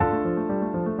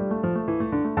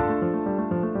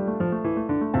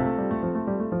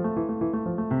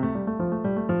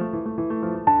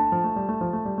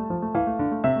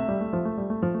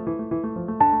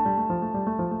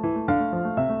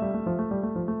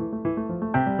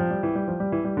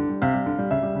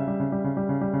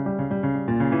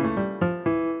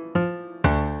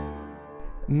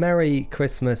Merry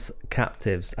Christmas,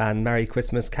 captives, and Merry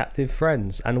Christmas, captive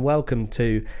friends, and welcome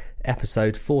to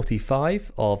episode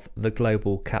 45 of the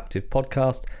Global Captive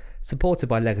Podcast, supported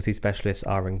by legacy specialist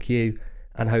R&Q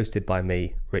and hosted by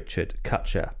me, Richard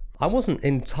Cutcher. I wasn't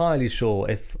entirely sure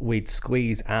if we'd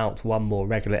squeeze out one more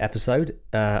regular episode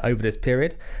over this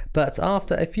period, but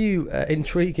after a few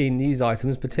intriguing news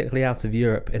items, particularly out of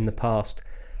Europe in the past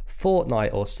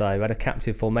fortnight or so, and a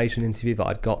captive formation interview that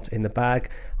I'd got in the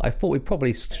bag, I thought we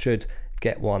probably should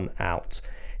get one out.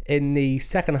 In the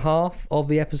second half of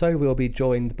the episode, we'll be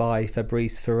joined by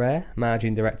Fabrice Ferrer,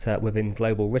 Managing Director within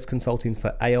Global Risk Consulting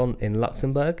for Aon in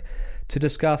Luxembourg, to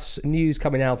discuss news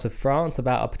coming out of France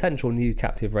about a potential new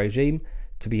captive regime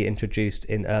to be introduced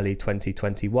in early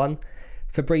 2021.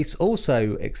 Fabrice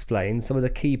also explains some of the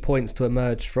key points to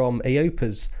emerge from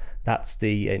EIOPA's, that's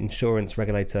the insurance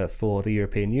regulator for the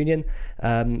European Union,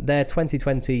 their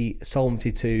 2020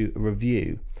 Solvency II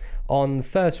review. On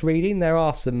first reading, there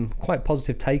are some quite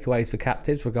positive takeaways for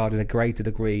captives regarding a greater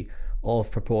degree of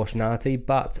proportionality,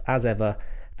 but as ever,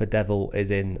 the devil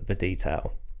is in the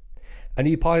detail. A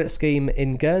new pilot scheme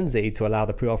in Guernsey to allow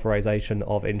the pre-authorisation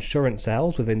of insurance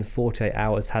sales within 48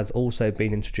 hours has also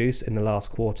been introduced in the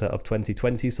last quarter of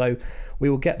 2020, so we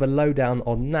will get the lowdown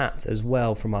on that as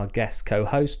well from our guest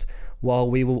co-host,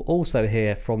 while we will also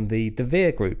hear from the De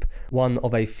Veer Group, one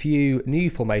of a few new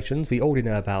formations we already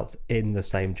know about in the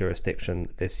same jurisdiction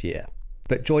this year.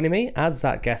 But joining me as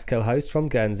that guest co-host from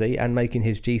Guernsey and making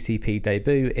his GCP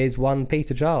debut is one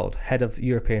Peter Gild, Head of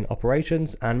European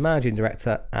Operations and Managing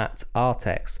Director at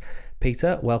Artex.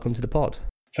 Peter, welcome to the pod.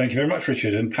 Thank you very much,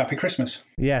 Richard, and happy Christmas.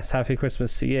 Yes, happy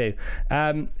Christmas to you.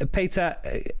 Peter,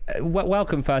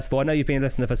 welcome, first of all. I know you've been a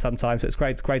listener for some time, so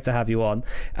it's great to have you on.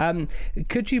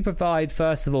 Could you provide,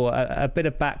 first of all, a bit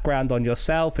of background on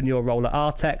yourself and your role at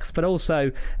Artex, but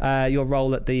also your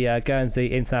role at the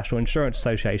Guernsey International Insurance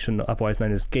Association, otherwise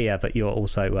known as GIA, that you're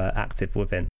also active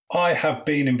within? I have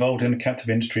been involved in the captive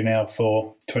industry now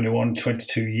for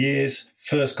 22 years.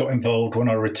 First got involved when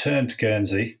I returned to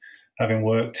Guernsey, having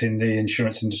worked in the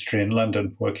insurance industry in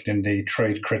London, working in the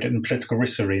trade, credit and political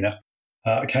risk arena.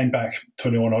 I came back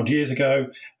 21 odd years ago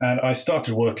and I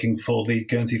started working for the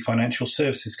Guernsey Financial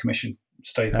Services Commission.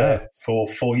 Stayed there for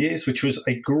 4 years, which was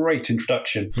a great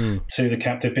introduction to the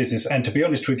captive business. And to be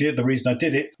honest with you, the reason I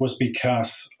did it was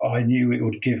because I knew it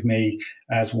would give me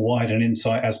as wide an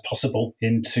insight as possible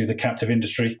into the captive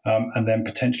industry, and then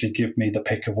potentially give me the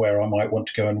pick of where I might want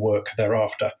to go and work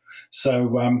thereafter.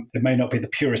 So it may not be the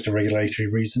purest of regulatory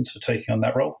reasons for taking on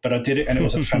that role, but I did it and it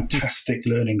was a fantastic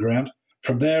learning ground.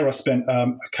 From there, I spent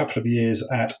a couple of years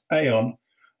at Aon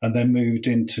and then moved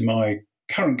into my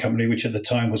current company, which at the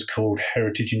time was called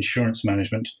Heritage Insurance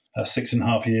Management.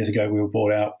 6.5 years ago, we were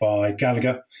bought out by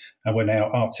Gallagher and we're now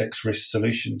Artex Risk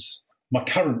Solutions. My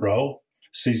current role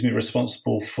sees me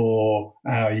responsible for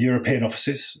our European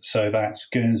offices, so that's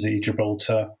Guernsey,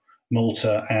 Gibraltar,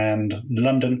 Malta and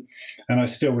London. And I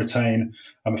still retain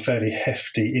a fairly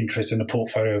hefty interest in the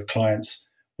portfolio of clients,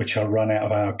 which I run out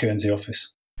of our Guernsey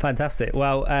office. Fantastic.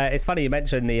 Well, it's funny you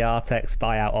mentioned the Artex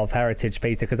buyout of Heritage,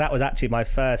 Peter, because that was actually my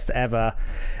first ever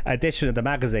edition of the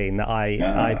magazine that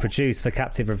I produced for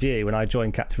Captive Review when I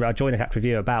joined Captive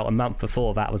Review about a month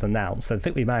before that was announced. And I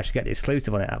think we managed to get the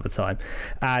exclusive on it at the time.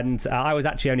 And I was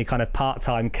actually only kind of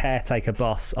part-time caretaker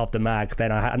boss of the mag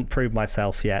then. I hadn't proved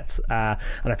myself yet. And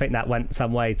I think that went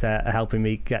some way to helping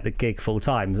me get the gig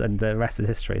full-time, and the rest is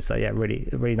history. So yeah, really,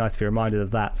 really nice to be reminded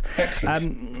of that.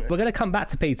 Excellent. We're going to come back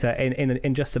to Peter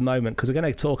in just a moment, because we're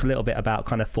going to talk a little bit about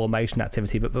kind of formation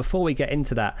activity. But before we get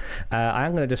into that, I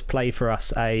am going to just play for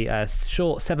us a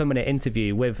short 7-minute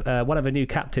interview with one of the new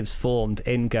captives formed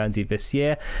in Guernsey this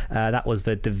year. That was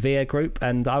the De Veer Group,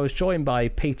 and I was joined by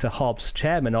Peter Hobbs,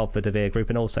 chairman of the De Veer Group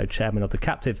and also chairman of the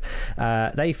captive.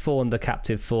 They formed the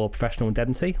captive for professional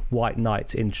indemnity, White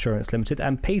Knight Insurance Limited,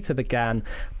 and Peter began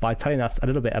by telling us a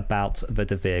little bit about the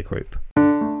De Veer Group.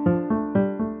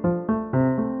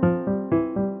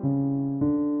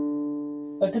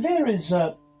 De Veer is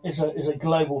a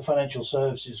global financial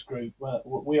services group.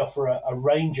 We offer a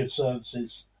range of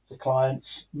services to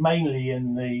clients, mainly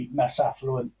in the mass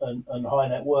affluent and high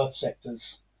net worth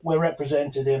sectors. We're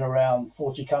represented in around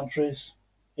 40 countries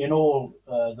in all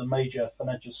the major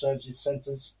financial services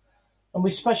centres. And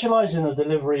we specialise in the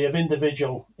delivery of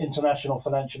individual international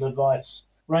financial advice,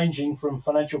 ranging from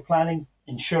financial planning,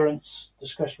 insurance,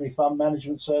 discretionary fund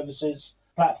management services,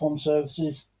 platform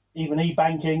services, even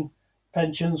e-banking,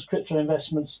 pensions, crypto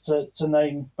investments, to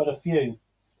name but a few.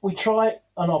 We try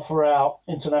and offer our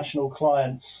international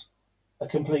clients a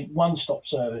complete one-stop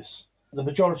service. The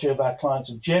majority of our clients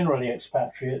are generally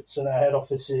expatriates, and our head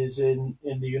office is in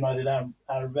the United Arab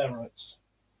Emirates.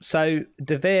 So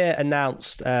De Vere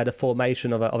announced the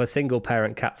formation of a single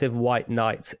parent captive, White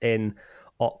Knight, in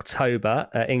October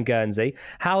in Guernsey.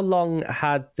 How long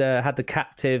had the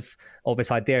captive, or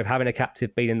this idea of having a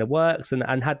captive, been in the works,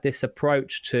 and had this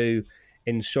approach to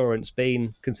insurance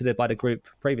been considered by the group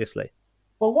previously?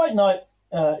 Well, White Knight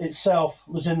itself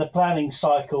was in the planning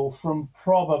cycle from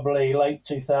probably late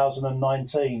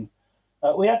 2019.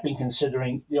 We had been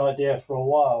considering the idea for a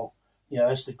while.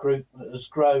 As the group has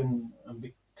grown and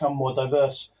become more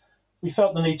diverse, we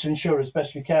felt the need to ensure as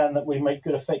best we can that we make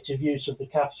good, effective use of the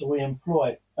capital we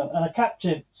employ. And a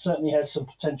captive certainly has some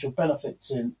potential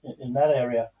benefits in that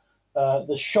area.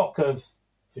 The shock of,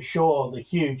 for sure, the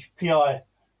huge PI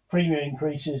premium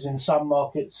increases in some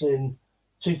markets in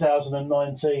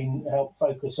 2019 helped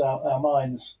focus our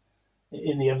minds.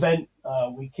 In the event,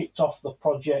 we kicked off the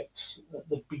project at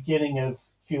the beginning of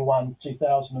Q1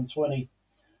 2020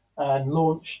 and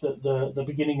launched at the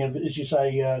beginning of, as you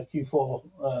say,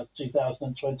 Q4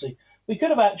 2020. We could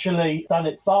have actually done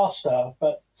it faster,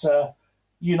 but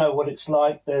you know what it's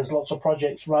like. There's lots of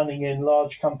projects running in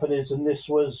large companies, and this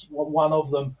was one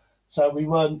of them. So we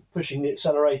weren't pushing the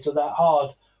accelerator that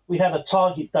hard. We had a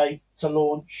target date to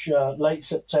launch late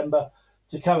September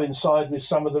to coincide with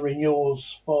some of the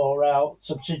renewals for our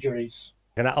subsidiaries.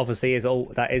 And that obviously is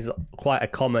quite a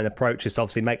common approach, is to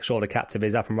obviously make sure the captive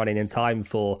is up and running in time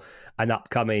for an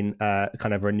upcoming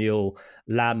kind of renewal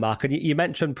landmark. And you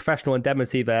mentioned professional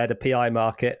indemnity there, the PI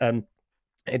market.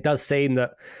 It does seem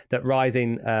that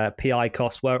rising PI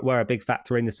costs were a big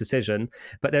factor in this decision.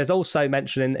 But there's also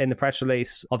mention in the press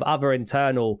release of other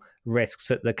internal risks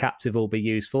that the captive will be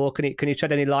used for. Can you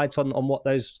shed any light on what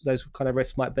those kind of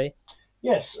risks might be?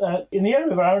 Yes. In the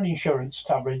area of our own insurance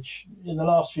coverage, in the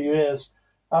last few years,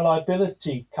 our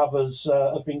liability covers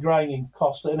have been growing in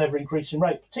cost at an ever-increasing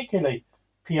rate, particularly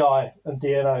PI and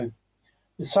D&O.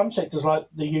 With some sectors like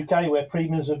the UK, where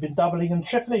premiums have been doubling and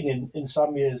tripling in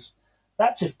some years,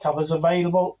 that's if cover's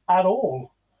available at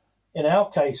all. In our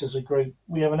case as a group,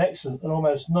 we have an excellent and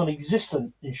almost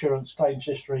non-existent insurance claims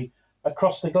history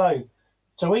across the globe.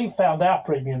 So we've found our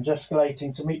premiums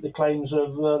escalating to meet the claims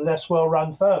of less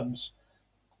well-run firms.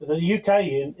 The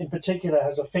UK in particular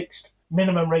has a fixed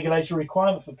minimum regulatory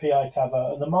requirement for PI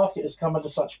cover, and the market has come under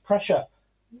such pressure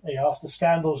after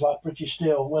scandals like British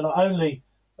Steel, where not only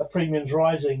are premiums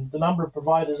rising, the number of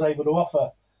providers able to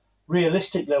offer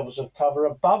realistic levels of cover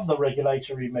above the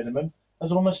regulatory minimum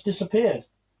has almost disappeared.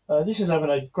 This is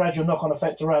having a gradual knock-on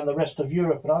effect around the rest of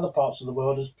Europe and other parts of the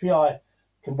world as PI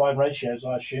combined ratios,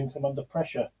 I assume, come under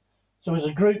pressure. So as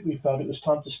a group, we felt it was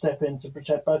time to step in to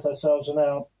protect both ourselves and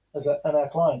our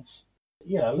clients.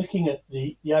 Looking at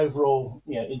the overall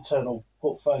internal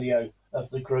portfolio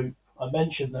of the group, I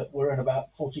mentioned that we're in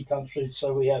about 40 countries,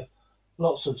 so we have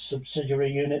lots of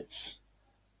subsidiary units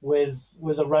with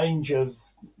a range of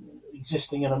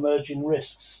existing and emerging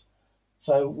risks.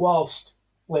 So whilst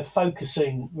we're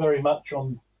focusing very much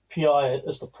on PI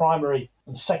as the primary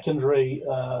and secondary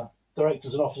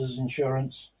directors and officers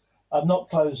insurance, I'm not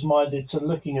closed-minded to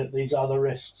looking at these other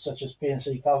risks such as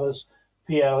P&C covers,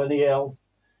 PL and EL.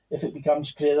 If it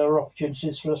becomes clear there are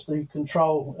opportunities for us to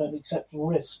control an acceptable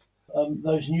risk,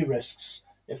 those new risks,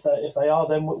 if they are,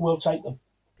 then we'll take them.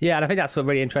 Yeah, and I think that's a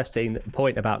really interesting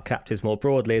point about captives more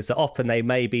broadly, is that often they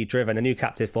may be driven, a new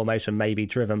captive formation may be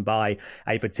driven by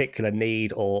a particular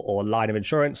need or line of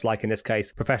insurance, like in this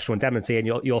case, professional indemnity, and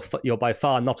you're by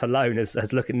far not alone as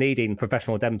needing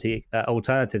professional indemnity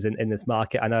alternatives in this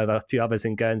market. I know of a few others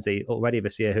in Guernsey already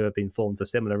this year who have been formed for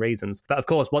similar reasons. But of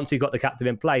course, once you've got the captive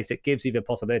in place, it gives you the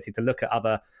possibility to look at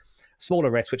other smaller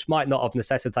risks, which might not have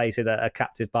necessitated a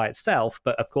captive by itself.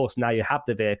 But of course, now you have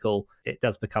the vehicle, it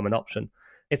does become an option.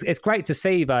 It's great to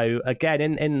see, though, again,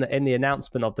 in the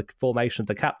announcement of the formation of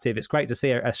the captive, it's great to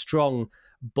see a strong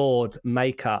board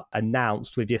makeup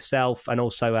announced with yourself and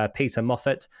also Peter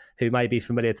Moffat, who may be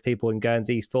familiar to people in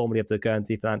Guernsey, formerly of the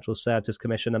Guernsey Financial Services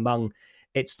Commission, among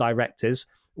its directors.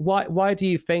 Why do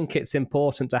you think it's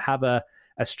important to have a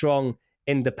strong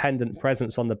independent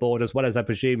presence on the board, as well as, I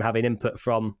presume, having input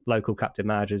from local captive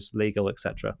managers, legal,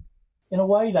 etc.? In a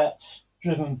way, that's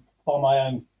driven by my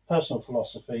own personal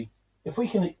philosophy. If we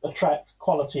can attract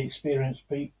quality, experienced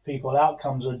people,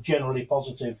 outcomes are generally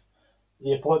positive.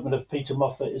 The appointment of Peter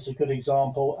Moffat is a good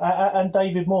example, and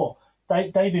David Moore.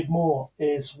 David Moore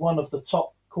is one of the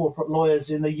top corporate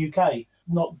lawyers in the UK,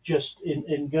 not just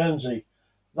in Guernsey.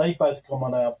 They've both come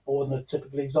on our board and are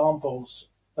typical examples.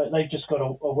 They've just got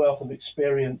a wealth of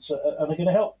experience and are going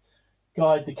to help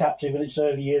guide the captive in its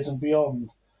early years and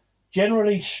beyond.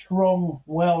 Generally, strong,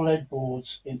 well-led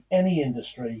boards in any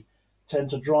industry tend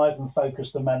to drive and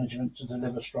focus the management to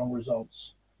deliver strong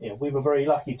results. we were very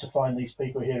lucky to find these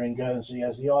people here in Guernsey,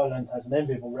 as the island has an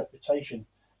enviable reputation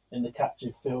in the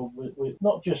captive field with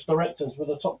not just directors, but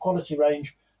a top quality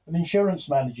range of insurance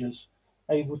managers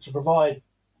able to provide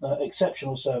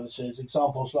exceptional services.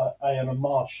 Examples like Aon and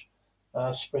Marsh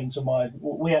spring to mind.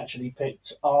 We actually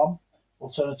picked ARM,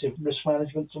 Alternative Risk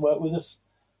Management, to work with us,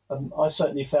 and I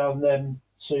certainly found them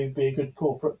to be a good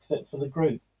corporate fit for the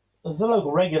group. The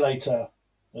local regulator,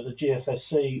 the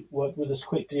GFSC, worked with us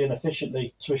quickly and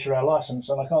efficiently to issue our licence,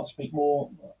 and I can't speak more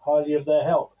highly of their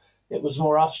help. It was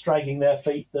more us dragging their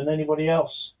feet than anybody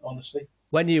else, honestly.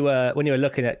 When you were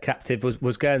looking at captive,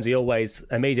 was Guernsey always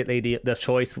immediately the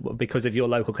choice because of your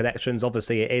local connections?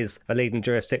 Obviously, it is a leading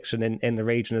jurisdiction in the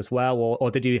region as well, or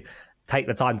did you take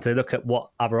the time to look at what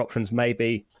other options may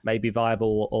be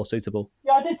viable or suitable?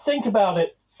 Yeah, I did think about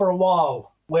it for a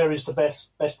while. Where is the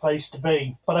best place to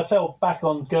be? But I fell back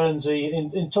on Guernsey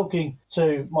in talking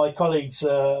to my colleagues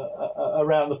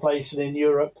around the place and in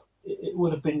Europe. It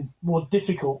would have been more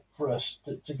difficult for us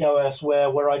to go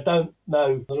elsewhere where I don't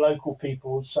know the local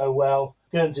people so well.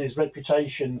 Guernsey's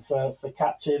reputation for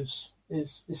captives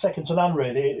is second to none,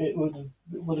 really. It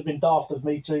would have been daft of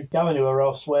me to go anywhere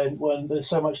else when there's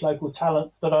so much local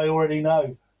talent that I already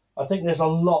know. I think there's a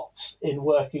lot in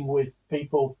working with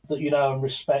people that you know and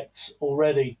respect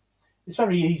already. It's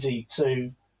very easy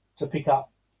to pick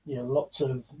up lots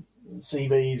of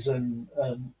CVs and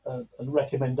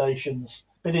recommendations.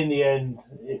 But in the end,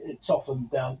 it's often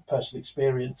down to personal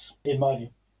experience, in my view.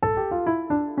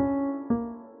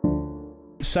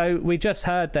 So we just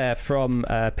heard there from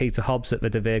Peter Hobbs at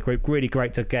the De Vere Group. Really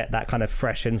great to get that kind of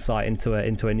fresh insight into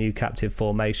a new captive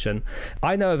formation.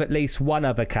 I know of at least one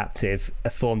other captive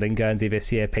formed in Guernsey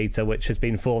this year, Peter, which has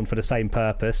been formed for the same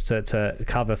purpose, to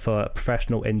cover for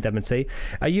professional indemnity.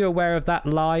 Are you aware of that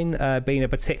line being a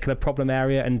particular problem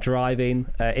area and driving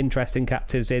interest in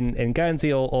captives in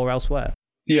Guernsey or elsewhere?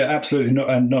 Yeah, absolutely,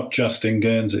 not just in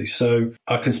Guernsey. So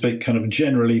I can speak kind of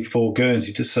generally for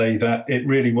Guernsey to say that it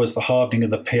really was the hardening of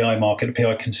the PI market, the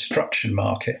PI construction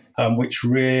market, which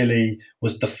really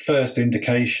was the first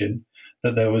indication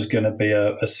that there was going to be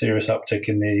a serious uptick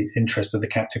in the interest of the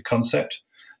captive concept.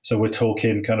 So we're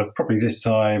talking kind of probably this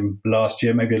time last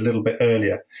year, maybe a little bit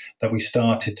earlier, that we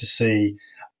started to see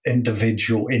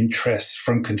individual interests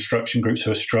from construction groups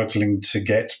who are struggling to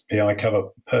get PI cover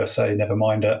per se, never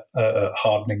mind at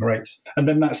hardening rates. And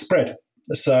then that spread.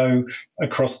 So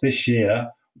across this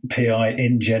year, PI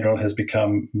in general has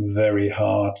become very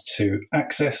hard to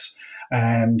access.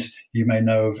 And you may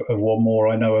know of one more.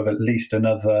 I know of at least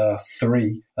another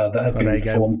 3 that have been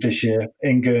formed this year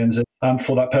in Guernsey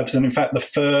for that purpose. And in fact, the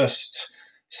first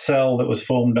cell that was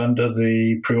formed under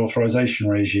the pre-authorization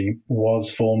regime was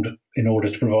formed in order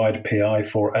to provide PI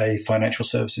for a financial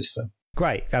services firm.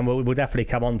 Great, and we'll definitely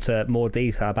come on to more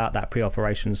detail about that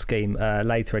pre-authorization scheme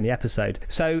later in the episode.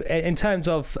 So in terms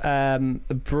of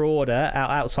broader,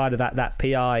 outside of that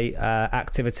PI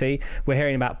activity, we're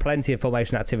hearing about plenty of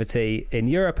formation activity in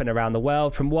Europe and around the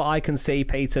world. From what I can see,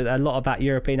 Peter, a lot of that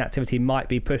European activity might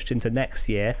be pushed into next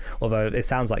year, although it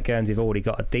sounds like Guernsey have already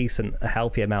got a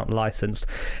healthy amount licensed.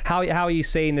 How are you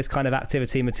seeing this kind of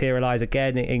activity materialise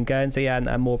again in Guernsey and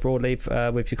more broadly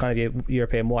with your kind of your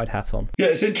European-wide hat on? Yeah,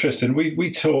 it's interesting.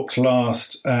 We talked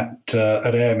last at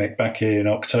AIRMIC back in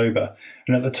October,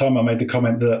 and at the time I made the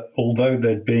comment that although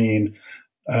there'd been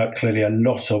clearly a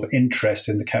lot of interest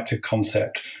in the captive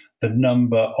concept, the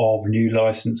number of new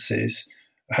licenses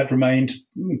had remained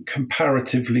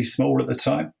comparatively small at the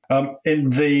time. In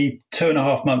the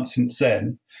 2.5 months since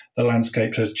then, the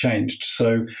landscape has changed.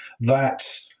 So that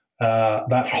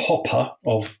hopper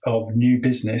of new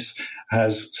business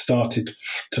has started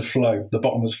to flow. The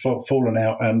bottom has fallen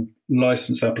out, and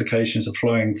license applications are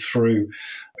flowing through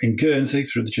in Guernsey,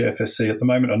 through the GFSC at the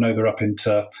moment. I know they're up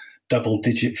into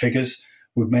double-digit figures,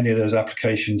 with many of those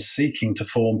applications seeking to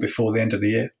form before the end of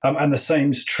the year. And the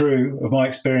same's true of my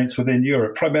experience within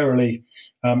Europe, primarily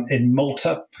in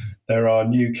Malta. There are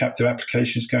new captive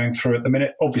applications going through at the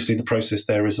minute. Obviously, the process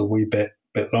there is a wee bit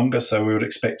longer, so we would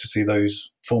expect to see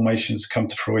those formations come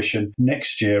to fruition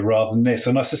next year rather than this.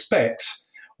 And I suspect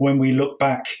when we look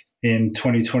back in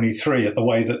 2023 at the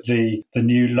way that the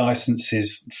new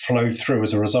licenses flow through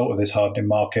as a result of this hardening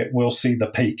market, we'll see the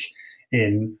peak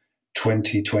in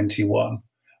 2021,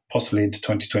 possibly into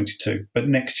 2022. But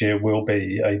next year will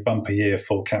be a bumper year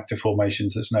for captive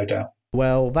formations, there's no doubt.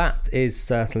 Well, that is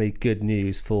certainly good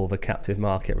news for the captive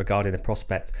market regarding the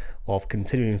prospect of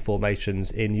continuing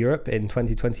formations in Europe in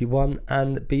 2021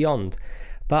 and beyond.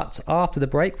 But after the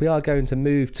break, we are going to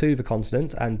move to the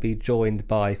continent and be joined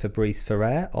by Fabrice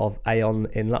Ferrer of Aon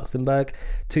in Luxembourg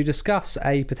to discuss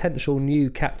a potential new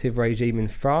captive regime in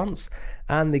France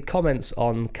and the comments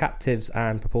on captives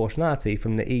and proportionality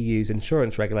from the EU's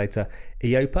insurance regulator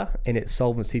EIOPA in its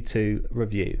Solvency II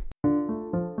review.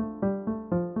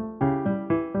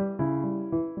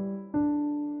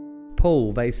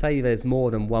 Paul, they say there's more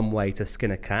than one way to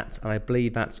skin a cat, and I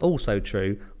believe that's also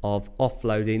true of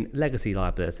offloading legacy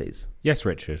liabilities. Yes,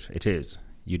 Richard, it is.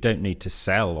 You don't need to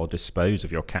sell or dispose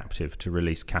of your captive to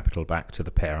release capital back to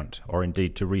the parent, or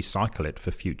indeed to recycle it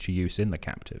for future use in the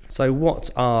captive. So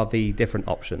what are the different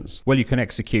options? Well, you can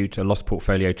execute a loss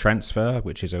portfolio transfer,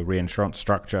 which is a reinsurance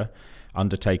structure,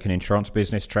 undertake an insurance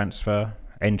business transfer,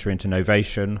 enter into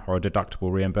novation or a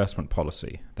deductible reimbursement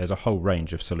policy. There's a whole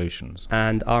range of solutions.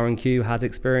 And R&Q has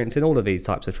experience in all of these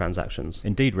types of transactions?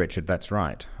 Indeed, Richard, that's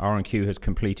right. R&Q has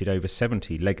completed over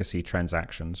 70 legacy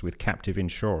transactions with captive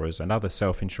insurers and other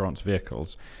self-insurance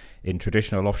vehicles in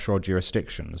traditional offshore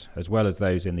jurisdictions, as well as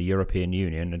those in the European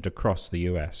Union and across the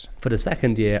US. For the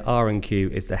second year, R&Q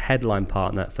is the headline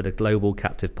partner for the Global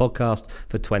Captive Podcast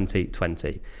for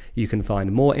 2020. You can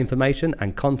find more information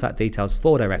and contact details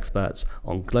for their experts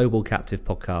on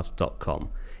globalcaptivepodcast.com.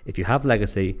 If you have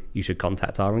legacy, you should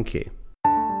contact R&Q.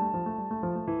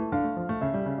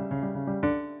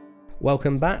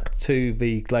 Welcome back to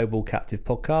the Global Captive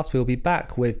Podcast. We'll be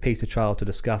back with Peter Child to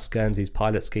discuss Guernsey's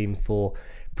pilot scheme for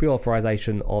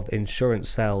pre-authorisation of insurance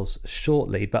sales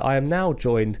shortly, but I am now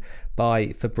joined by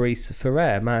Fabrice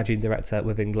Ferrer, Managing Director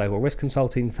within Global Risk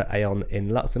Consulting for Aon in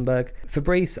Luxembourg.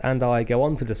 Fabrice and I go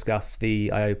on to discuss the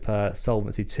EIOPA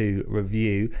Solvency II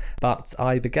review, but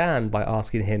I began by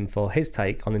asking him for his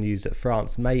take on the news that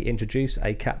France may introduce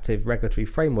a captive regulatory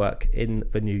framework in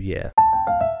the new year.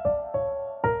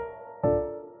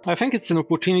 I think it's an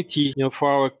opportunity, for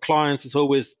our clients. It's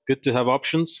always good to have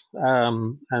options,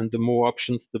 and the more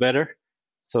options, the better.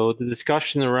 So the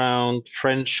discussion around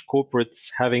French corporates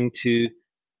having to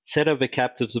set up their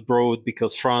captives abroad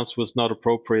because France was not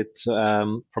appropriate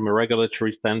from a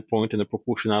regulatory standpoint and a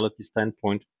proportionality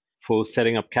standpoint for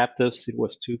setting up captives, it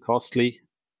was too costly.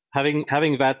 Having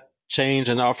that change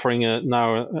and offering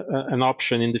now an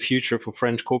option in the future for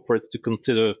French corporates to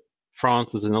consider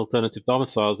France as an alternative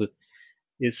domicile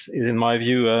is in my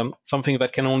view, something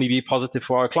that can only be positive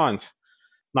for our clients.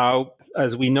 Now,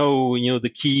 as we know,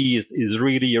 the key is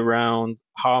really around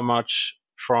how much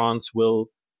France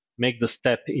will make the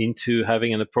step into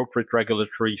having an appropriate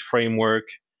regulatory framework.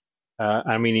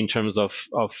 In terms of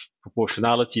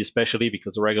proportionality, especially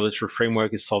because the regulatory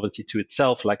framework is Solvency II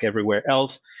itself, like everywhere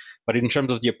else. But in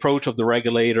terms of the approach of the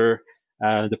regulator,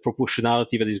 the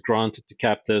proportionality that is granted to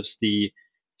captives, the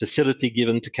facility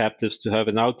given to captives to have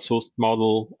an outsourced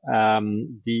model,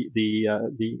 the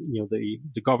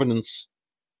governance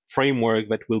framework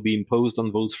that will be imposed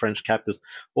on those French captives.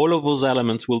 All of those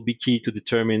elements will be key to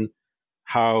determine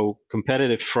how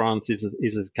competitive France is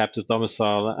as a captive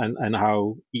domicile and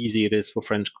how easy it is for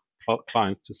French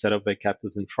clients to set up their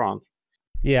captives in France.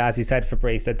 Yeah, as you said,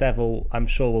 Fabrice, the devil, I'm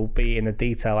sure, will be in the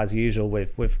detail as usual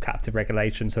with captive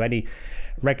regulation. So any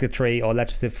regulatory or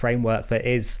legislative framework that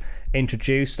is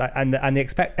introduced, and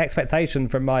the expectation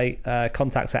from my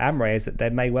contacts at Amre is that they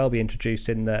may well be introduced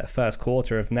in the first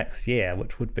quarter of next year,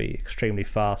 which would be extremely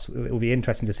fast. It will be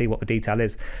interesting to see what the detail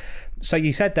is. So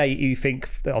you said that you think,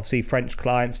 obviously, French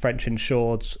clients, French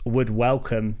insureds would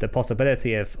welcome the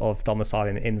possibility of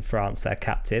domiciling in France their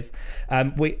captive.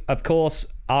 Of course,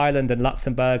 Ireland and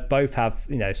Luxembourg both have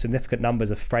significant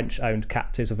numbers of French-owned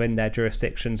captives within their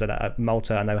jurisdictions, and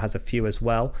Malta, I know, has a few as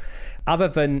well. Other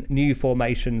than new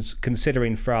formations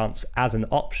considering France as an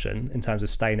option in terms of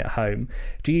staying at home,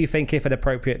 do you think if an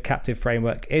appropriate captive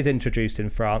framework is introduced in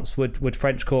France, would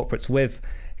French corporates with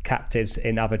captives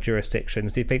in other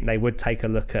jurisdictions, do you think they would take a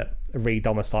look at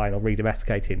re-domiciling or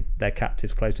re-domesticating their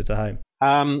captives closer to home?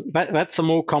 That's a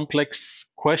more complex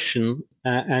question,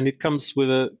 and it comes with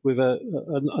a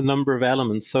number of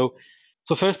elements. So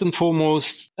first and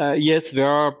foremost, yes, we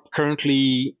are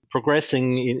currently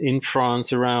progressing in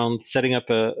France around setting up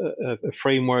a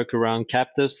framework around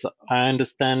captives. I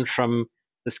understand from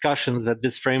discussions that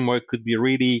this framework could be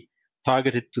really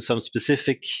targeted to some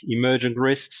specific emerging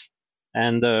risks.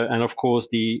 And of course,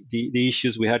 the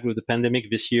issues we had with the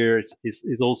pandemic this year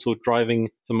is also driving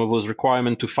some of those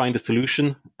requirements to find a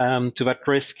solution to that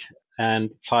risk. And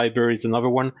cyber is another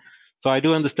one. So I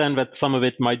do understand that some of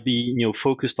it might be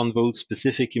focused on those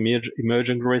specific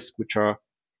emerging risks, which are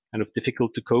kind of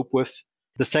difficult to cope with.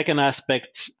 The second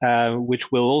aspect, which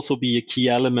will also be a key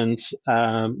element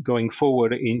going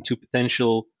forward into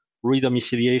potential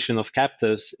redomiciliation of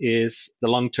captives is the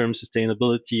long-term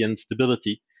sustainability and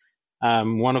stability.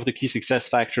 One of the key success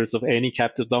factors of any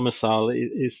captive domicile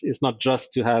is not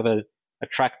just to have an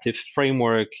attractive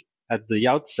framework at the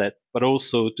outset, but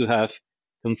also to have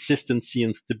consistency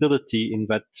and stability in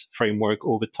that framework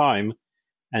over time,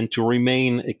 and to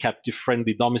remain a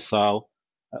captive-friendly domicile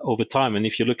over time. And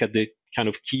if you look at the kind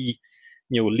of key,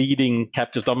 leading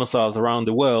captive domiciles around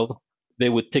the world, they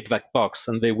would tick that box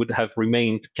and they would have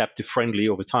remained captive-friendly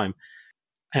over time.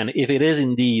 And if it is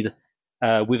indeed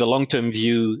with a long-term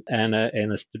view and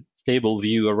a stable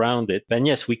view around it, then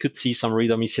yes, we could see some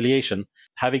redomiciliation.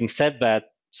 Having said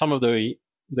that, some of the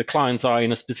clients are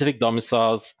in a specific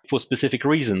domiciles for specific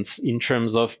reasons in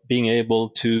terms of being able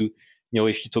to,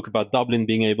 if you talk about Dublin,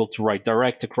 being able to write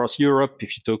direct across Europe,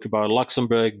 if you talk about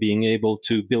Luxembourg, being able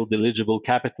to build eligible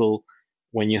capital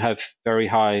when you have very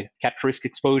high cat risk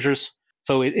exposures.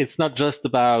 So it's not just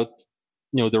about,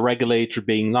 the regulator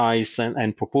being nice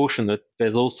and proportionate.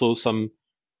 There's also some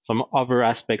other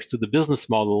aspects to the business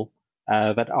model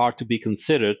that are to be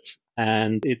considered.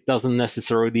 And it doesn't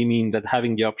necessarily mean that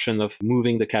having the option of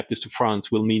moving the captives to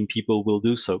France will mean people will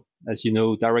do so. As you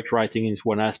know, direct writing is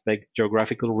one aspect,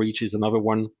 geographical reach is another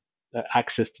one.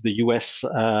 Access to the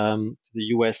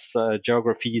US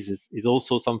geographies is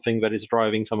also something that is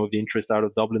driving some of the interest out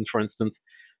of Dublin, for instance.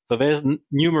 So there's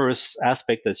numerous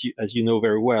aspects, as you know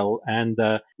very well, and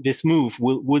this move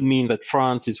would mean that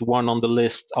France is one on the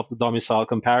list of the domicile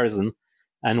comparison.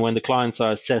 And when the clients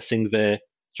are assessing their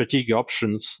strategic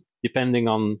options, depending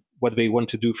on what they want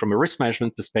to do from a risk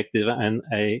management perspective and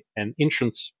an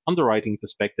insurance underwriting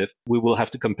perspective, we will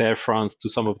have to compare France to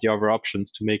some of the other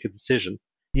options to make a decision.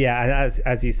 Yeah, and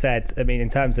as you said, I mean, in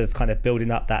terms of kind of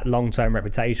building up that long-term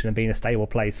reputation and being a stable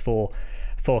place for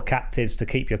captives to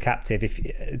keep your captive, if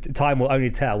time will only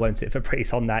tell, won't it, for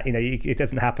Brice on that. It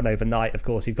doesn't happen overnight. Of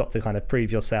course, you've got to kind of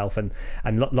prove yourself, and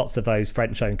lots of those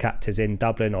French-owned captives in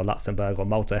Dublin or Luxembourg or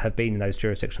Malta have been in those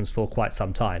jurisdictions for quite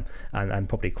some time and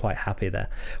probably quite happy there.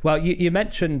 Well, you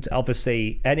mentioned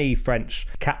obviously any French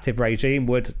captive regime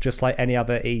would, just like any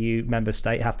other EU member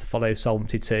state, have to follow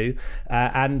Solvency II,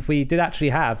 and we did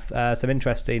actually have some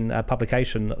interesting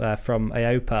publication from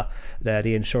EIOPA,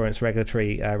 the insurance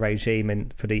regulatory regime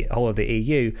for the whole of the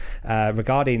EU,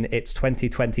 regarding its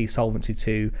 2020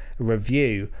 Solvency II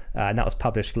review, and that was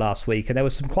published last week. And there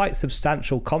was some quite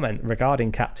substantial comment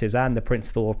regarding captives and the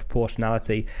principle of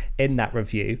proportionality in that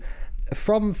review.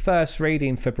 From first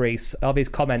reading, Fabrice, are these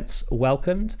comments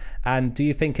welcomed? And do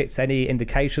you think it's any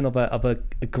indication of a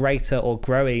greater or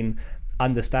growing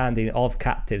understanding of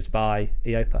captives by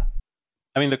EIOPA?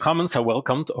 I mean, the comments are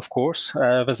welcomed, of course.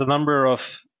 There's a number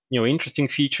of interesting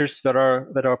features that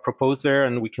are proposed there,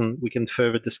 and we can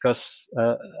further discuss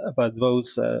about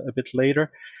those a bit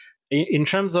later. In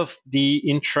terms of the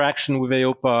interaction with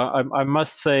EIOPA, I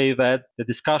must say that the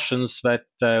discussions that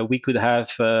we could have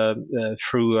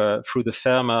through the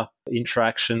FERMA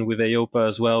interaction with EIOPA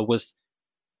as well was,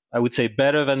 I would say,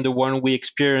 better than the one we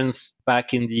experienced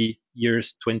back in the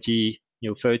years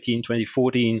 2013,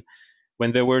 2014.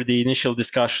 When there were the initial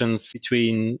discussions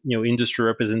between industry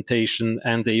representation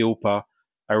and EIOPA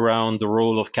around the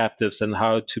role of captives and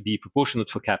how to be proportionate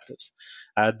for captives.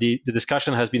 The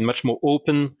discussion has been much more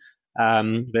open.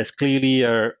 There's clearly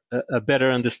a better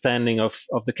understanding of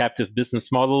the captive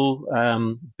business model,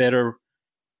 better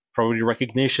probably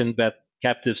recognition that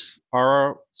captives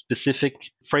are specific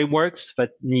frameworks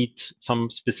that need some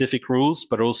specific rules,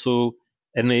 but also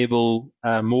enable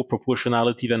more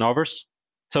proportionality than others.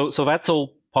 So that's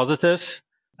all positive.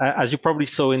 As you probably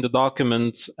saw in the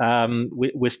document,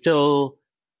 we're still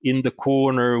in the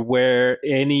corner where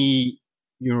any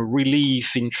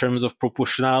relief in terms of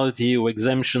proportionality or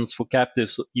exemptions for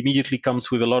captives immediately comes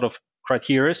with a lot of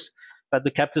criteria that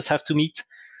the captives have to meet.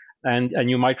 And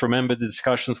you might remember the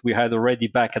discussions we had already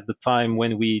back at the time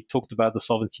when we talked about the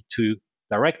Solvency II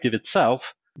directive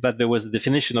itself, that there was a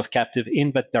definition of captive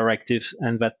in that directive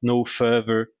and that no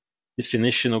further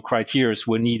definition or criteria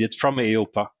were needed from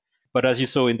EIOPA. But as you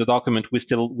saw in the document, we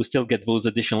still get those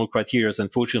additional criteria,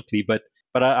 unfortunately. But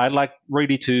I'd like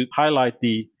really to highlight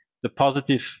the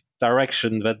positive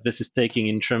direction that this is taking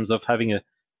in terms of having a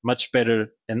much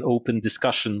better and open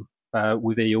discussion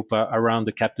with EIOPA around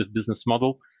the captive business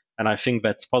model. And I think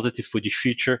that's positive for the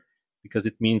future, because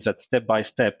it means that step by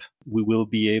step, we will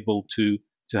be able to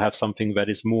have something that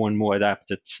is more and more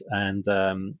adapted and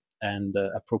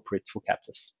appropriate for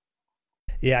captives.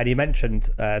 Yeah, and you mentioned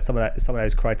some of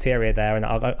those criteria there, and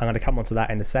I'm going to come on to that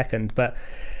in a second. But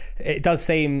it does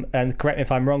seem, and correct me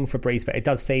if I'm wrong, Fabrice, but it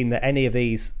does seem that if any of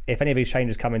these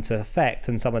changes come into effect,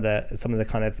 and some of the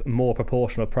kind of more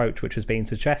proportional approach which has been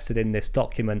suggested in this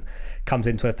document comes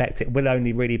into effect, it will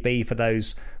only really be for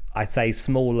those, I say,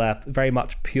 smaller, very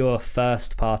much pure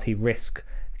first-party risk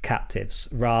captives,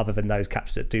 rather than those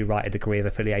captives that do write a degree of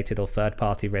affiliated or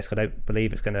third-party risk. I don't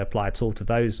believe it's going to apply at all to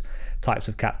those types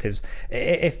of captives.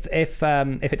 If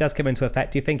it does come into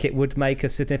effect, do you think it would make a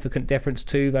significant difference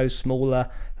to those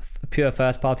smaller, pure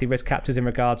first-party risk captives in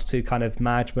regards to kind of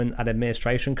management and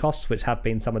administration costs, which have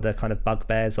been some of the kind of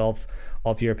bugbears of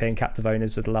European captive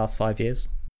owners of the last 5 years?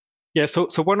 Yeah, so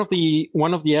one of the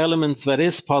elements that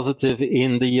is positive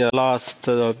in the last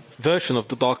version of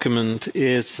the document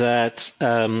is that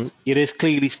it is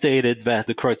clearly stated that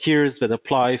the criteria that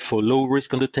apply for low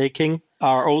risk undertaking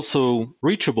are also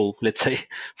reachable, let's say,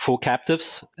 for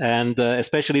captives, and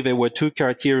especially there were two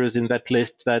criteria in that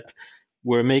list that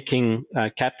were making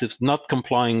captives not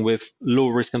complying with low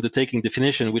risk undertaking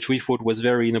definition, which we thought was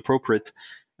very inappropriate.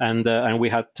 And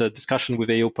we had a discussion with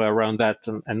EIOPA around that,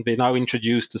 and they now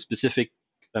introduced a specific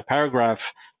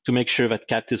paragraph to make sure that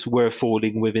captives were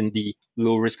falling within the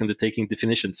low risk undertaking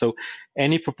definition. So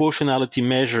any proportionality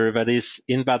measure that is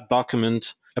in that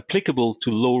document applicable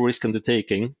to low risk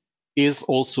undertaking is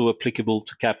also applicable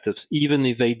to captives, even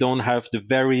if they don't have the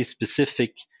very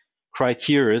specific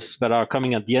criteria that are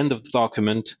coming at the end of the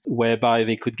document, whereby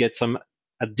they could get some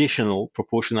additional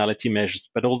proportionality measures,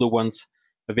 but all the ones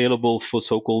available for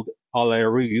so-called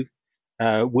LRU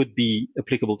would be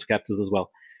applicable to captives as well.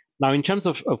 Now, in terms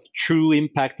of true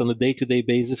impact on a day-to-day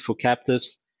basis for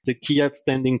captives, the key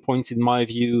outstanding points in my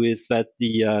view is that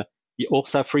the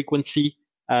ORSA frequency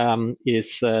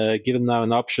is given now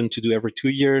an option to do every 2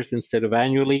 years instead of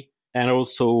annually. And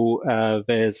also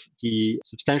there's the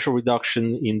substantial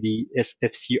reduction in the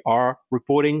SFCR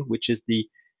reporting, which is the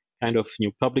kind of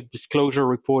public disclosure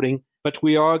reporting. But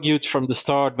we argued from the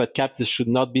start that captives should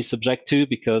not be subject to,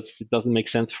 because it doesn't make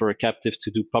sense for a captive to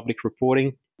do public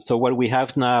reporting. So what we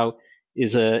have now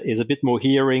is a bit more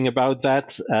hearing about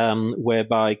that,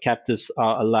 whereby captives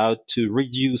are allowed to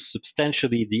reduce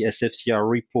substantially the SFCR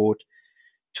report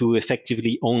to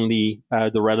effectively only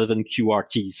the relevant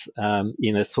QRTs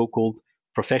in a so-called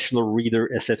professional reader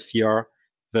SFCR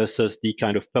versus the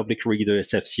kind of public reader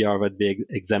SFCR that they're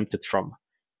exempted from.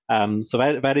 So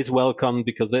that is welcome,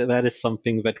 because that is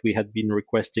something that we had been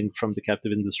requesting from the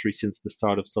captive industry since the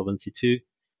start of Solvency II.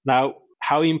 Now,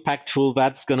 how impactful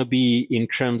that's going to be in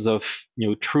terms of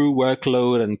true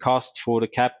workload and cost for the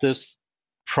captives,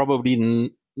 probably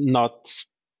not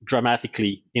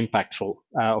dramatically impactful.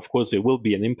 Of course, there will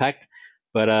be an impact,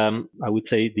 but I would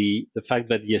say the fact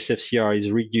that the SFCR is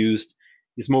reduced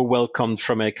is more welcomed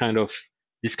from a kind of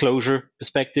disclosure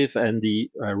perspective and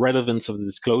the relevance of the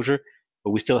disclosure.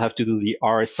 But we still have to do the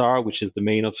RSR, which is the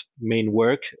main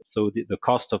work. So the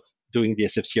cost of doing the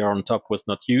SFCR on top was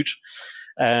not huge.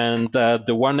 And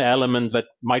the one element that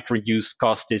might reduce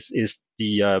cost is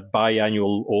the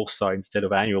biannual ORSA instead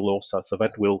of annual ORSA. So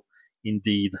that will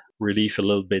indeed relieve a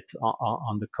little bit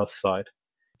on the cost side.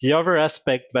 The other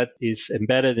aspect that is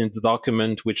embedded in the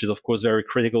document, which is of course very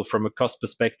critical from a cost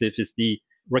perspective, is the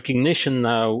recognition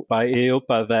now by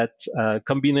EIOPA that a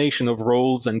combination of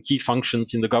roles and key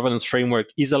functions in the governance framework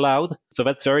is allowed. So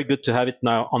that's very good to have it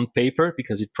now on paper,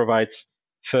 because it provides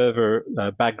further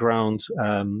background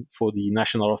for the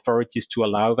national authorities to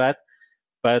allow that.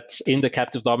 But in the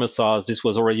captive domiciles, this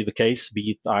was already the case,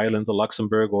 be it Ireland or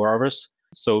Luxembourg or others.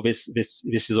 So this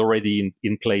is already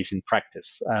in place in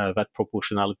practice, that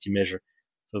proportionality measure.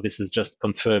 So this is just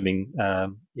confirming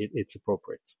it's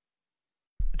appropriate.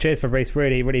 Cheers, Fabrice.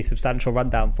 Really, really substantial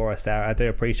rundown for us there. I do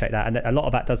appreciate that. And a lot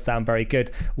of that does sound very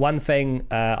good. One thing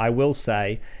I will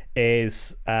say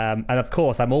is, and of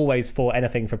course, I'm always for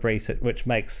anything, Fabrice, which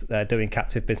makes doing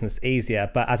captive business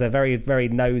easier. But as a very, very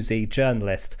nosy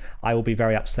journalist, I will be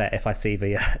very upset if I see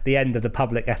the end of the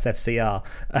public SFCR,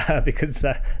 because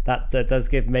that does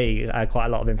give me quite a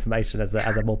lot of information as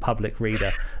a more public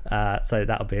reader. So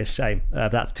that would be a shame.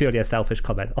 That's purely a selfish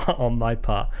comment on my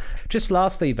part. Just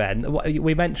lastly, then,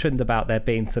 we mentioned about there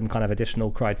being some kind of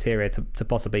additional criteria to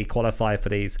possibly qualify for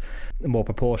these more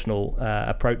proportional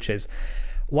approaches.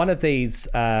 One of these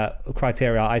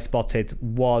criteria I spotted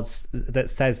was that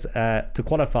says to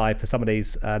qualify for some of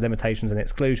these limitations and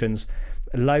exclusions,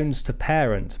 loans to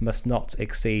parent must not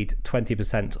exceed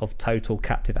 20% of total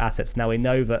captive assets. Now, we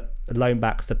know that loan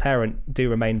backs to parent do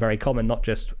remain very common, not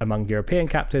just among European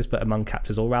captives, but among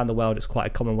captives all around the world. It's quite a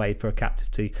common way for a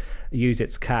captive to use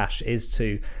its cash, is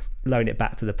to loan it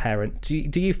back to the parent.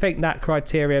 Do you think that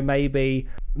criteria maybe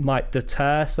might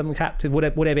deter some captives? Would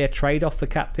it be a trade-off for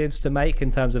captives to make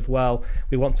in terms of, well,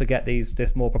 we want to get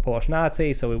this more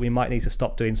proportionality, so we might need to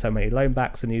stop doing so many loan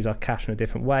backs and use our cash in a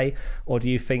different way? Or do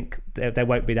you think there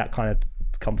won't be that kind of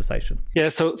conversation? Yeah,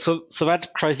 so that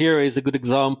criteria is a good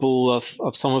example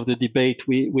of some of the debate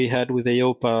we had with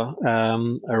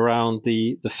EIOPA around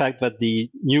the fact that the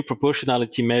new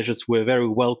proportionality measures were very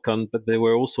welcome, but they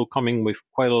were also coming with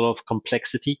quite a lot of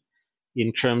complexity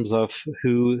in terms of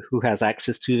who has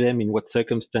access to them, in what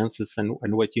circumstances, and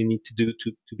what you need to do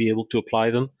to be able to apply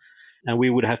them. And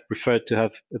we would have preferred to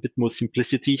have a bit more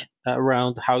simplicity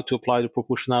around how to apply the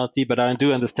proportionality, but I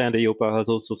do understand EIOPA has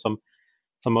also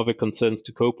some other concerns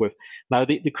to cope with. Now,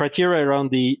 the criteria around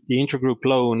the intergroup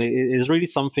loan is really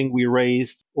something we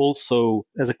raised also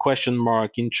as a question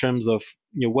mark in terms of,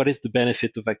 what is the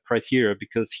benefit of that criteria?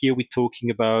 Because here we're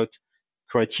talking about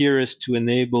criteria to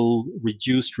enable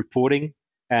reduced reporting.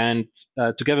 And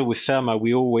together with FERMA,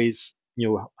 we always,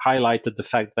 highlighted the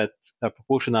fact that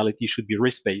proportionality should be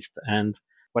risk-based. And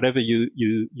whatever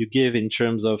you give in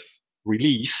terms of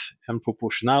relief and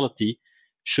proportionality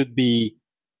should be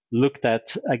looked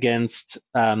at against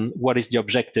what is the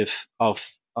objective of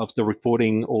the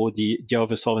reporting or the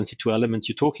other Solvency II elements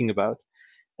you're talking about.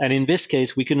 And in this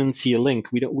case, we couldn't see a link.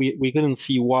 We couldn't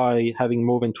see why having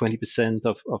more than 20%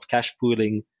 of cash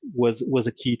pooling was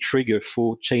a key trigger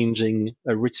for changing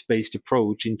a risk-based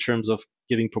approach in terms of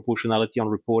giving proportionality on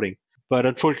reporting. But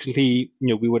unfortunately,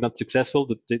 we were not successful.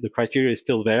 The criteria is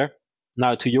still there.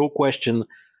 Now, to your question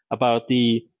about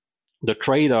the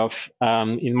trade-off,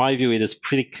 in my view, it is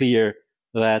pretty clear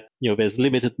that there's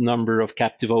limited number of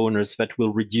captive owners that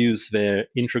will reduce their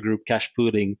intragroup cash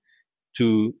pooling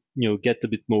to get a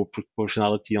bit more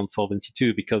proportionality on Solvency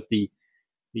II, because the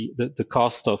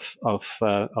cost of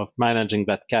managing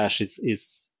that cash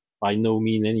is by no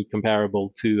means any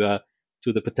comparable to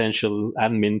the potential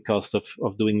admin cost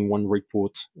of doing one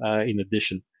report in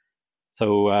addition.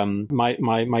 So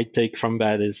my take from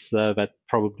that is that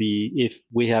probably if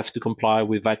we have to comply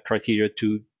with that criteria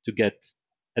to get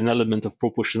an element of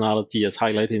proportionality as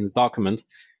highlighted in the document,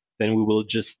 then we will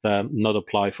just not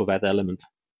apply for that element.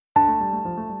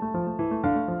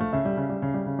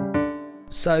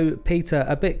 So, Peter,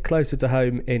 a bit closer to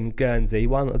home in Guernsey,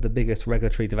 one of the biggest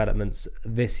regulatory developments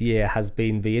this year has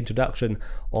been the introduction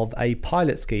of a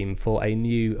pilot scheme for a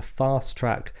new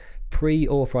fast-track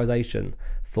pre-authorisation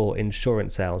for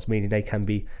insurance sales, meaning they can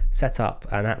be set up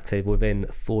and active within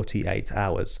 48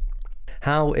 hours.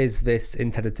 How is this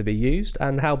intended to be used,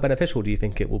 and how beneficial do you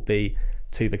think it will be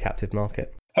to the captive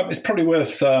market? It's probably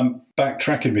worth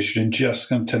backtracking, Richard, and just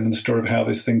telling the story of how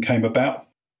this thing came about.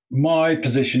 My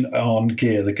position on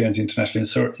GIA, the Guernsey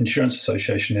International Insurance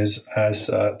Association, is as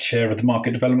chair of the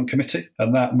Market Development Committee.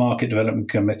 And that Market Development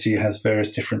Committee has various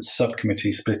different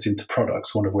subcommittees split into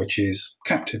products, one of which is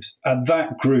captives. And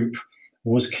that group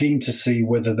was keen to see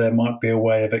whether there might be a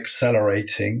way of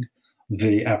accelerating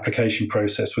the application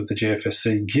process with the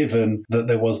GFSC, given that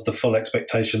there was the full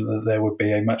expectation that there would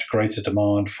be a much greater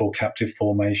demand for captive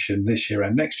formation this year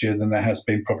and next year than there has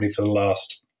been probably for the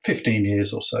last 15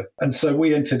 years or so. And so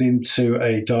we entered into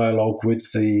a dialogue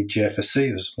with the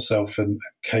GFSC, as myself and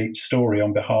Kate Story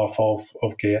on behalf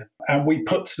of GIA. And we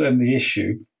put to them the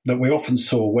issue that we often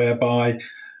saw, whereby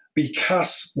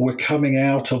because we're coming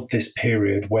out of this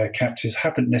period where captives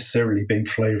haven't necessarily been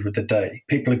flavour of the day,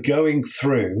 people are going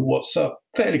through what's a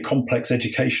fairly complex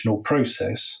educational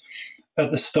process at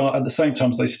the same time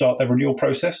as they start their renewal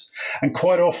process. And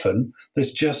quite often,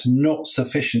 there's just not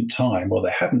sufficient time, or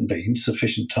there hadn't been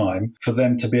sufficient time, for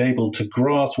them to be able to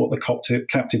grasp what the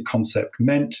captive concept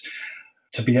meant,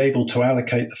 to be able to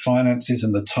allocate the finances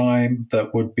and the time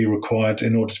that would be required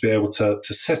in order to be able to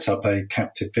set up a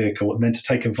captive vehicle and then to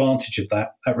take advantage of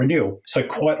that at renewal. So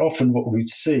quite often what we'd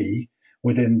see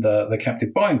within the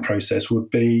captive buying process would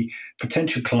be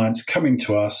potential clients coming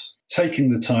to us,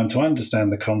 taking the time to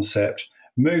understand the concept,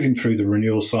 moving through the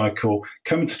renewal cycle,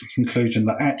 coming to the conclusion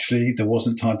that actually there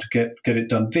wasn't time to get it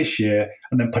done this year,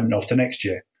 and then putting it off to next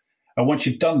year. And once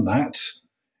you've done that,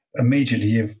 immediately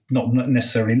you've not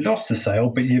necessarily lost the sale,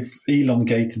 but you've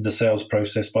elongated the sales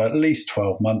process by at least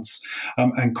 12 months,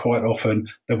 and quite often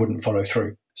they wouldn't follow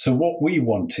through. So what we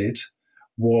wanted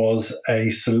was a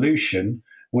solution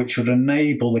which would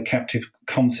enable the captive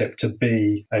concept to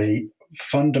be a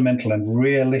fundamental and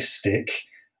realistic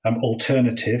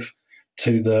alternative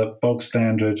to the bog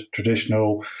standard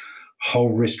traditional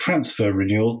whole risk transfer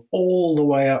renewal, all the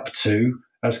way up to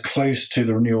as close to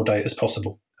the renewal date as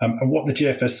possible. And what the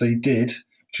GFSC did,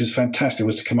 which was fantastic,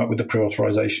 was to come up with the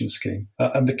pre-authorisation scheme.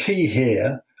 And the key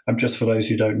here, and just for those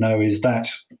who don't know, is that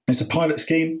it's a pilot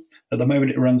scheme. At the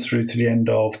moment, it runs through to the end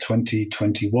of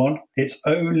 2021. It's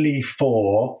only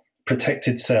for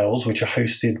protected cells, which are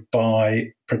hosted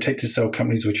by protected cell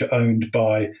companies, which are owned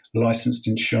by licensed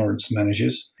insurance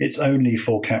managers. It's only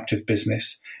for captive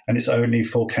business, and it's only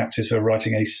for captives who are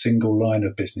writing a single line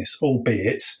of business,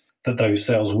 albeit that those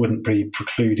cells wouldn't be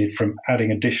precluded from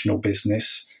adding additional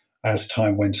business as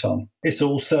time went on. It's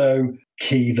also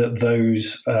key that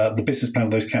the business plan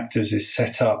of those captives is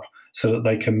set up so that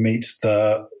they can meet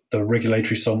the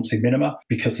regulatory solvency minima,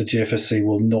 because the GFSC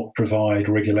will not provide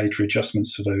regulatory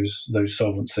adjustments to those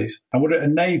solvencies. And what it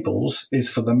enables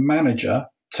is for the manager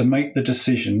to make the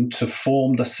decision to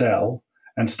form the cell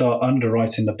and start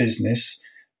underwriting the business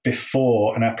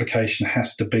before an application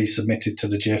has to be submitted to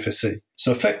the GFSC.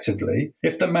 So effectively,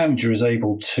 if the manager is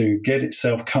able to get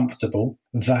itself comfortable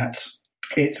that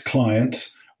its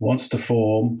client wants to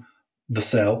form the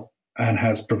cell and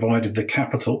has provided the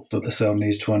capital that the cell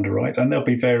needs to underwrite, and there'll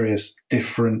be various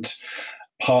different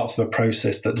parts of the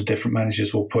process that the different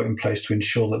managers will put in place to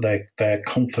ensure that they're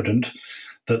confident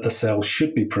that the cell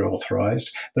should be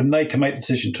pre-authorised, then they can make the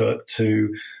decision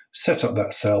to set up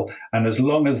that cell, and as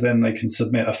long as then they can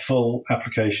submit a full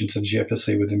application to the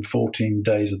GFSC within 14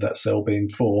 days of that cell being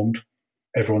formed,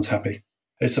 everyone's happy.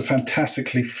 It's a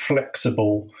fantastically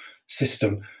flexible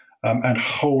system and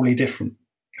wholly different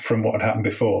from what had happened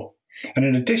before. And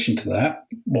in addition to that,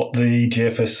 what the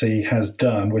GFSC has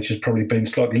done, which has probably been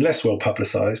slightly less well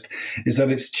publicised, is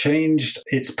that it's changed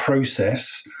its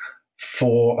process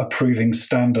for approving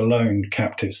standalone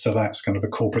captives. So that's kind of a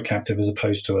corporate captive as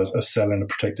opposed to a cell in a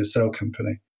protected cell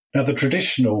company. Now, the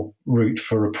traditional route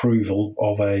for approval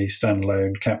of a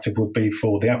standalone captive would be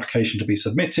for the application to be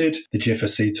submitted, the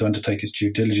GFSC to undertake its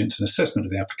due diligence and assessment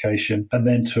of the application, and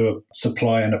then to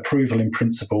supply an approval in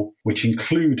principle, which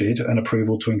included an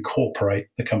approval to incorporate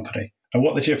the company. And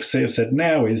what the GFSC have said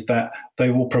now is that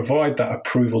they will provide that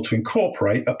approval to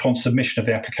incorporate upon submission of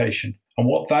the application. And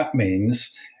what that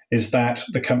means is that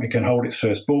the company can hold its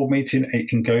first board meeting, it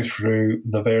can go through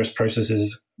the various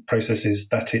processes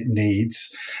that it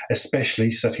needs,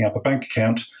 especially setting up a bank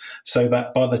account, so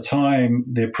that by the time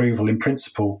the approval in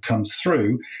principle comes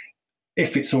through,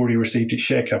 if it's already received its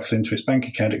share capital into its bank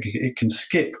account, it can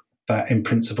skip that in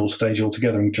principle stage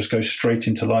altogether and just go straight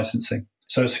into licensing.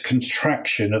 So it's a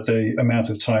contraction of the amount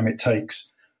of time it takes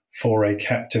for a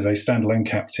standalone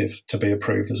captive, to be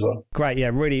approved as well. Great,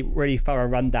 yeah, really, really thorough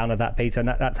rundown of that, Peter, and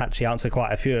that's actually answered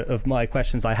quite a few of my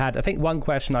questions I had. I think one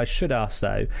question I should ask,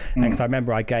 though, because I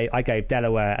remember I gave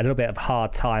Delaware a little bit of a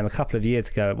hard time a couple of years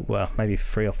ago, well, maybe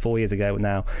 3 or 4 years ago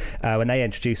now, when they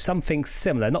introduced something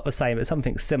similar, not the same, but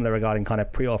something similar regarding kind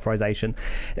of pre-authorization.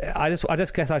 I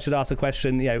just guess I should ask the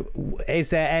question, is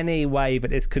there any way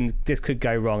that this could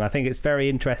go wrong? I think it's very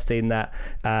interesting that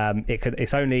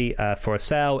it's only for a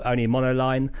cell, only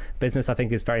monoline business. I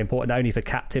think is very important, only for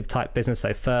captive type business,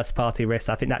 so first party risks.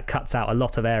 I think that cuts out a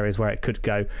lot of areas where it could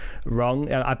go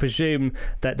wrong. I presume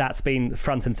that's been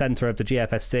front and center of the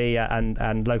GFSC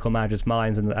and local managers'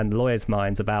 minds and lawyers'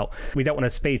 minds about, we don't want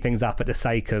to speed things up for the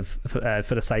sake of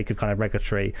kind of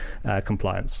regulatory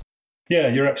compliance. Yeah,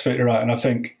 you're absolutely right, and I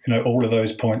think all of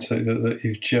those points that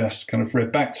you've just kind of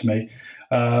read back to me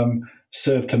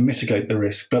serve to mitigate the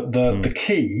risk. But the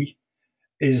key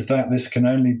is that this can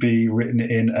only be written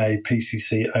in a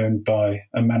PCC owned by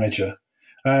a manager.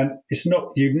 And it's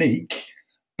not unique,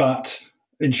 but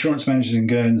insurance managers in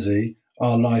Guernsey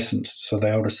are licensed, so they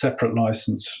hold a separate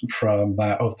license from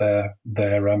that of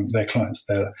their clients,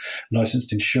 their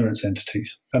licensed insurance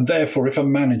entities. And therefore, if a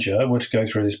manager were to go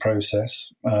through this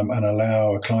process and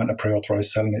allow a client a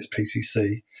pre-authorised cell in its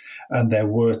PCC, and there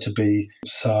were to be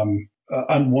some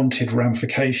unwanted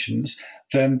ramifications,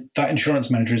 then that insurance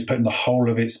manager is putting the whole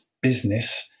of its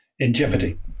business in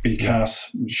jeopardy,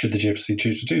 because should the GFSC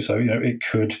choose to do so, it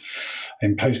could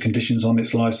impose conditions on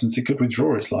its license, it could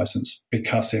withdraw its license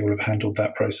because it will have handled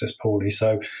that process poorly.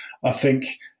 So I think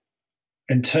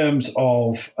in terms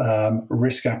of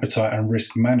risk appetite and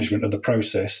risk management of the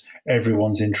process,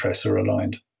 everyone's interests are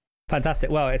aligned. Fantastic.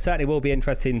 Well, it certainly will be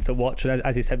interesting to watch. And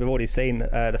as you said, we've already seen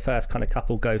the first kind of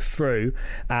couple go through.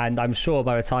 And I'm sure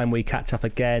by the time we catch up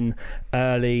again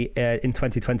early in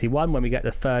 2021, when we get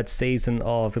the third season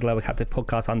of the Global Captive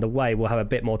podcast underway, we'll have a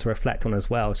bit more to reflect on as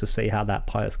well, to see how that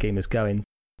pilot scheme is going.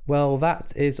 Well,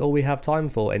 that is all we have time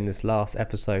for in this last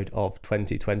episode of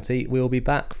 2020. We'll be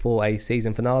back for a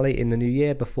season finale in the new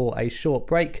year before a short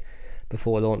break,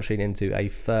 before launching into a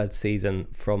third season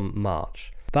from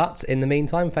March. But in the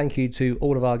meantime, thank you to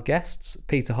all of our guests,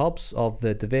 Peter Hobbs of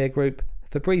the De Vere Group,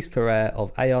 Fabrice Ferrer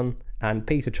of Aon, and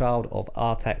Peter Child of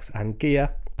Artex and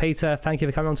Gia. Peter, thank you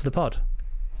for coming on to the pod.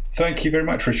 Thank you very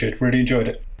much, Richard. Really enjoyed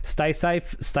it. Stay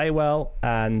safe, stay well,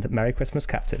 and Merry Christmas,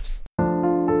 captives.